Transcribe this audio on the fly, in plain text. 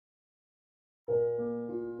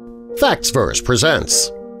Factsverse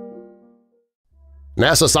presents.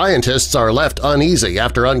 NASA scientists are left uneasy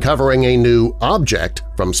after uncovering a new object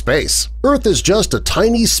from space. Earth is just a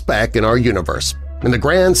tiny speck in our universe. In the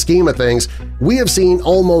grand scheme of things, we have seen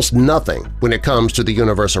almost nothing when it comes to the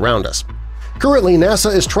universe around us. Currently,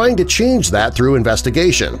 NASA is trying to change that through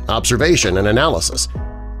investigation, observation, and analysis.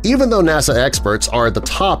 Even though NASA experts are at the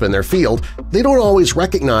top in their field, they don't always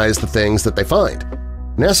recognize the things that they find.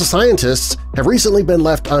 NASA scientists have recently been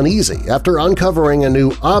left uneasy after uncovering a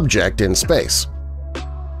new object in space.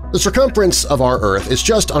 The circumference of our Earth is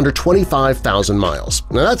just under 25,000 miles.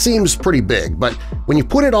 Now that seems pretty big, but when you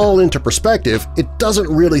put it all into perspective, it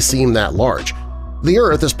doesn't really seem that large. The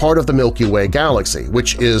Earth is part of the Milky Way galaxy,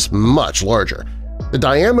 which is much larger. The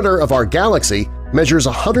diameter of our galaxy measures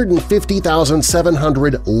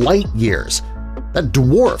 150,700 light-years. That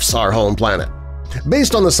dwarfs our home planet.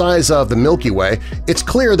 Based on the size of the Milky Way, it's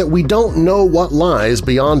clear that we don't know what lies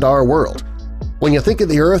beyond our world. When you think of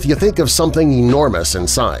the Earth, you think of something enormous in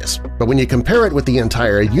size, but when you compare it with the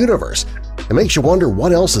entire universe, it makes you wonder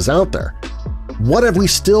what else is out there. What have we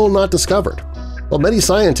still not discovered? Well, many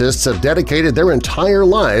scientists have dedicated their entire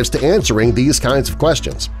lives to answering these kinds of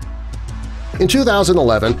questions. In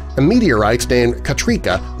 2011, a meteorite named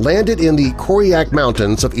Katrika landed in the Koryak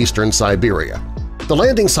Mountains of eastern Siberia. The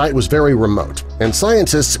landing site was very remote, and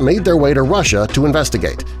scientists made their way to Russia to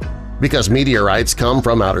investigate. Because meteorites come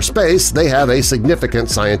from outer space, they have a significant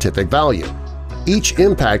scientific value. Each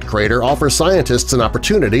impact crater offers scientists an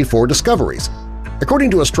opportunity for discoveries.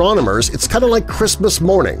 According to astronomers, it's kind of like Christmas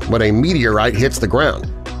morning when a meteorite hits the ground.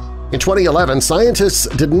 In 2011, scientists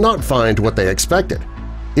did not find what they expected.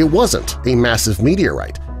 It wasn't a massive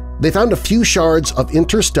meteorite. They found a few shards of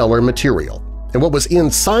interstellar material, and what was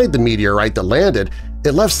inside the meteorite that landed,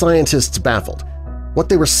 it left scientists baffled. What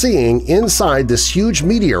they were seeing inside this huge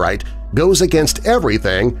meteorite goes against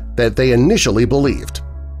everything that they initially believed.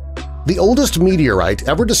 The oldest meteorite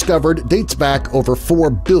ever discovered dates back over 4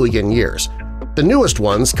 billion years. The newest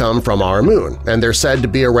ones come from our Moon, and they're said to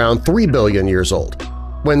be around 3 billion years old.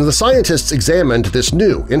 When the scientists examined this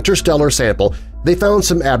new interstellar sample, they found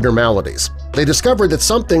some abnormalities. They discovered that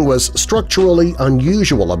something was structurally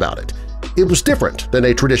unusual about it. It was different than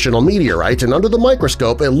a traditional meteorite, and under the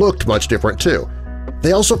microscope it looked much different too.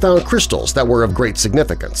 They also found crystals that were of great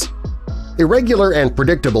significance. Irregular and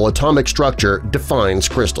predictable atomic structure defines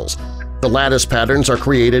crystals. The lattice patterns are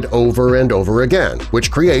created over and over again,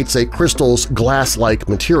 which creates a crystal's glass-like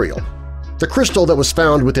material. The crystal that was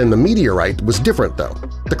found within the meteorite was different, though.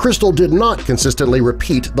 The crystal did not consistently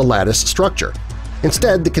repeat the lattice structure.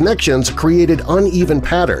 Instead, the connections created uneven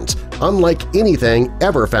patterns, unlike anything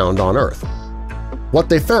ever found on Earth. What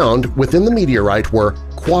they found within the meteorite were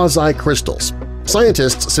quasi-crystals.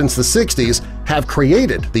 Scientists since the 60s have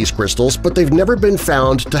created these crystals, but they've never been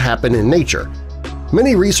found to happen in nature.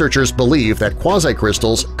 Many researchers believe that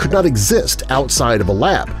quasi-crystals could not exist outside of a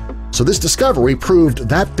lab, so this discovery proved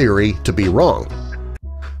that theory to be wrong.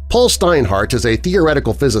 Paul Steinhardt is a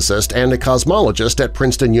theoretical physicist and a cosmologist at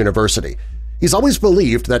Princeton University. He's always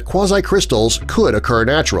believed that quasi-crystals could occur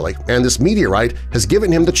naturally, and this meteorite has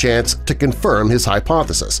given him the chance to confirm his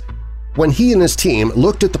hypothesis. When he and his team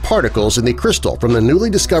looked at the particles in the crystal from the newly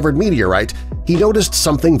discovered meteorite, he noticed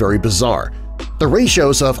something very bizarre. The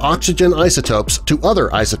ratios of oxygen isotopes to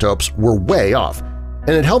other isotopes were way off, and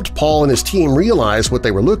it helped Paul and his team realize what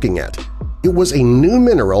they were looking at. It was a new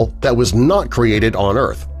mineral that was not created on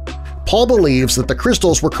Earth. Paul believes that the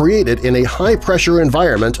crystals were created in a high-pressure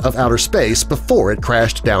environment of outer space before it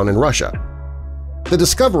crashed down in Russia. The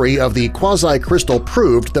discovery of the quasi-crystal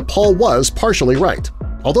proved that Paul was partially right.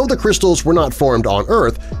 Although the crystals were not formed on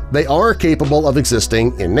Earth, they are capable of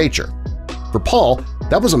existing in nature. For Paul,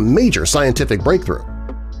 that was a major scientific breakthrough.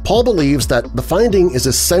 Paul believes that the finding is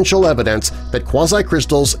essential evidence that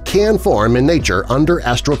quasi-crystals can form in nature under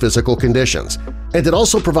astrophysical conditions, and it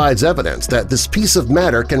also provides evidence that this piece of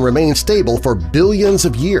matter can remain stable for billions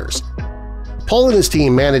of years. Paul and his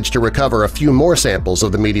team managed to recover a few more samples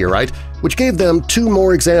of the meteorite, which gave them 2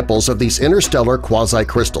 more examples of these interstellar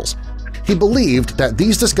quasi-crystals. He believed that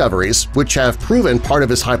these discoveries, which have proven part of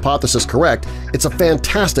his hypothesis correct, it's a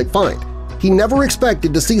fantastic find. He never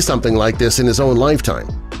expected to see something like this in his own lifetime.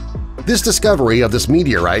 This discovery of this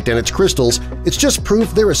meteorite and its crystals, it's just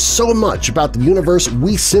proof there is so much about the universe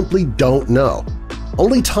we simply don't know.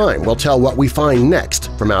 Only time will tell what we find next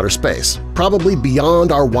from outer space, probably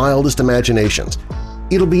beyond our wildest imaginations.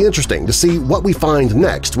 It'll be interesting to see what we find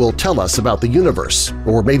next will tell us about the universe,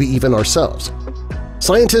 or maybe even ourselves.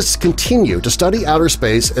 Scientists continue to study outer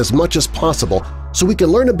space as much as possible so we can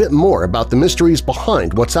learn a bit more about the mysteries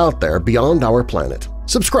behind what's out there beyond our planet.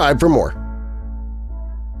 Subscribe for more.